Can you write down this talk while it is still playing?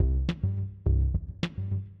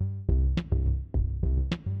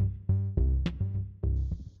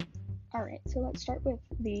Alright, so let's start with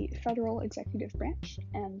the federal executive branch,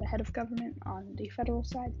 and the head of government on the federal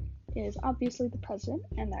side is obviously the president,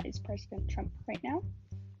 and that is President Trump right now.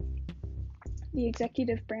 The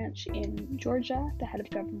executive branch in Georgia, the head of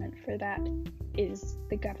government for that is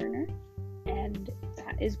the governor, and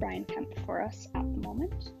that is Brian Kemp for us at the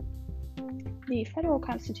moment. The federal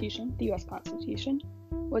constitution, the U.S. Constitution,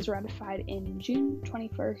 was ratified in June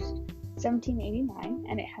 21st, 1789,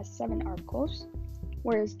 and it has 7 articles,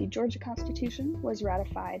 whereas the Georgia Constitution was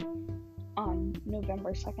ratified on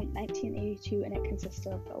November 2nd, 1982, and it consists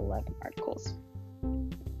of 11 articles.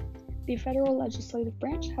 The federal legislative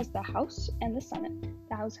branch has the House and the Senate.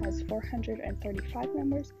 The House has 435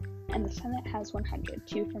 members, and the Senate has 100,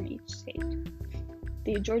 2 from each state.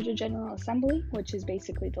 The Georgia General Assembly, which is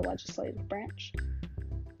basically the legislative branch,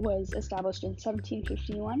 was established in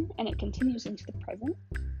 1751, and it continues into the present.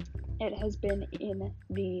 It has been in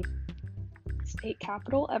the state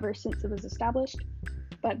capital ever since it was established,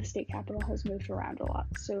 but the state capital has moved around a lot.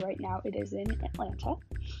 So right now it is in Atlanta.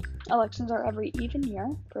 Elections are every even year,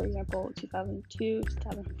 for example, 2002,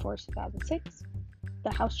 2004, 2006.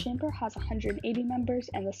 The House chamber has 180 members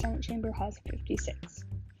and the Senate chamber has 56.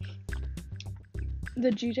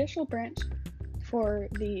 The judicial branch for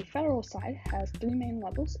the federal side has 3 main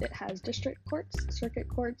levels. It has district courts, circuit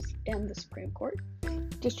courts, and the Supreme Court.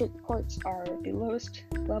 District courts are the lowest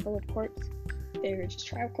level of courts. They're just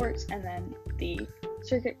trial courts, and then the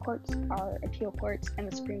circuit courts are appeal courts,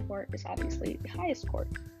 and the Supreme Court is obviously the highest court.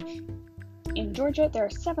 In Georgia, there are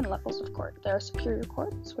 7 levels of court. There are superior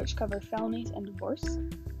courts, which cover felonies and divorce,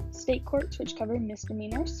 state courts, which cover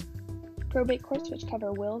misdemeanors, probate courts, which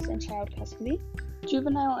cover wills and child custody,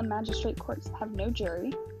 juvenile and magistrate courts have no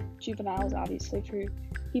jury. Juvenile is obviously for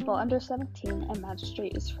people under 17, and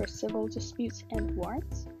magistrate is for civil disputes and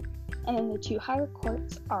warrants. And then the 2 higher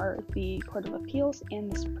courts are the Court of Appeals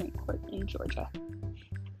and the Supreme Court in Georgia.